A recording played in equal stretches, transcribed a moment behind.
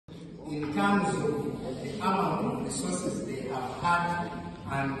in terms of the amount of resources they have had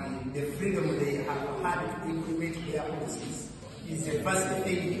and the freedom they have had to implement their policies is a vast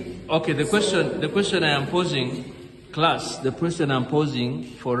thing. Okay, the question I am posing, class, the question I'm posing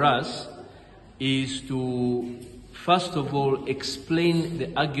for us is to, first of all, explain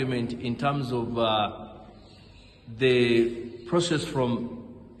the argument in terms of the process from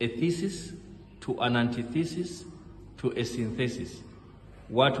a thesis to an antithesis to a synthesis,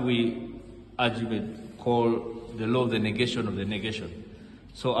 what we argument call the law of the negation of the negation.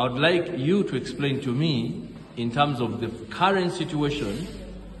 So I would like you to explain to me, in terms of the current situation,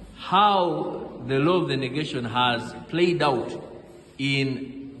 how the law of the negation has played out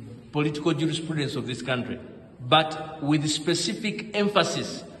in political jurisprudence of this country, but with specific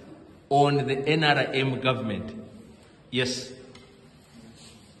emphasis on the NRM government. Yes.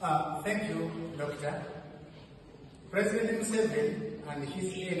 Thank you, Doctor. President Museveni and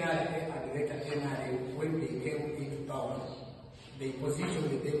his NRA and later NRA, when they came into power, they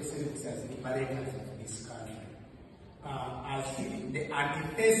positioned themselves as liberators of this country. As the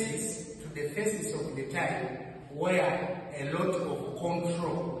antithesis to the thesis of the time, where a lot of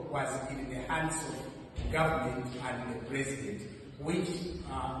control was in the hands of government and the president, which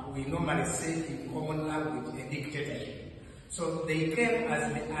we normally say in common language, a dictatorship. So they came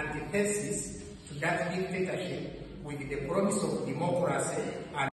as the antithesis to that dictatorship with the promise of democracy and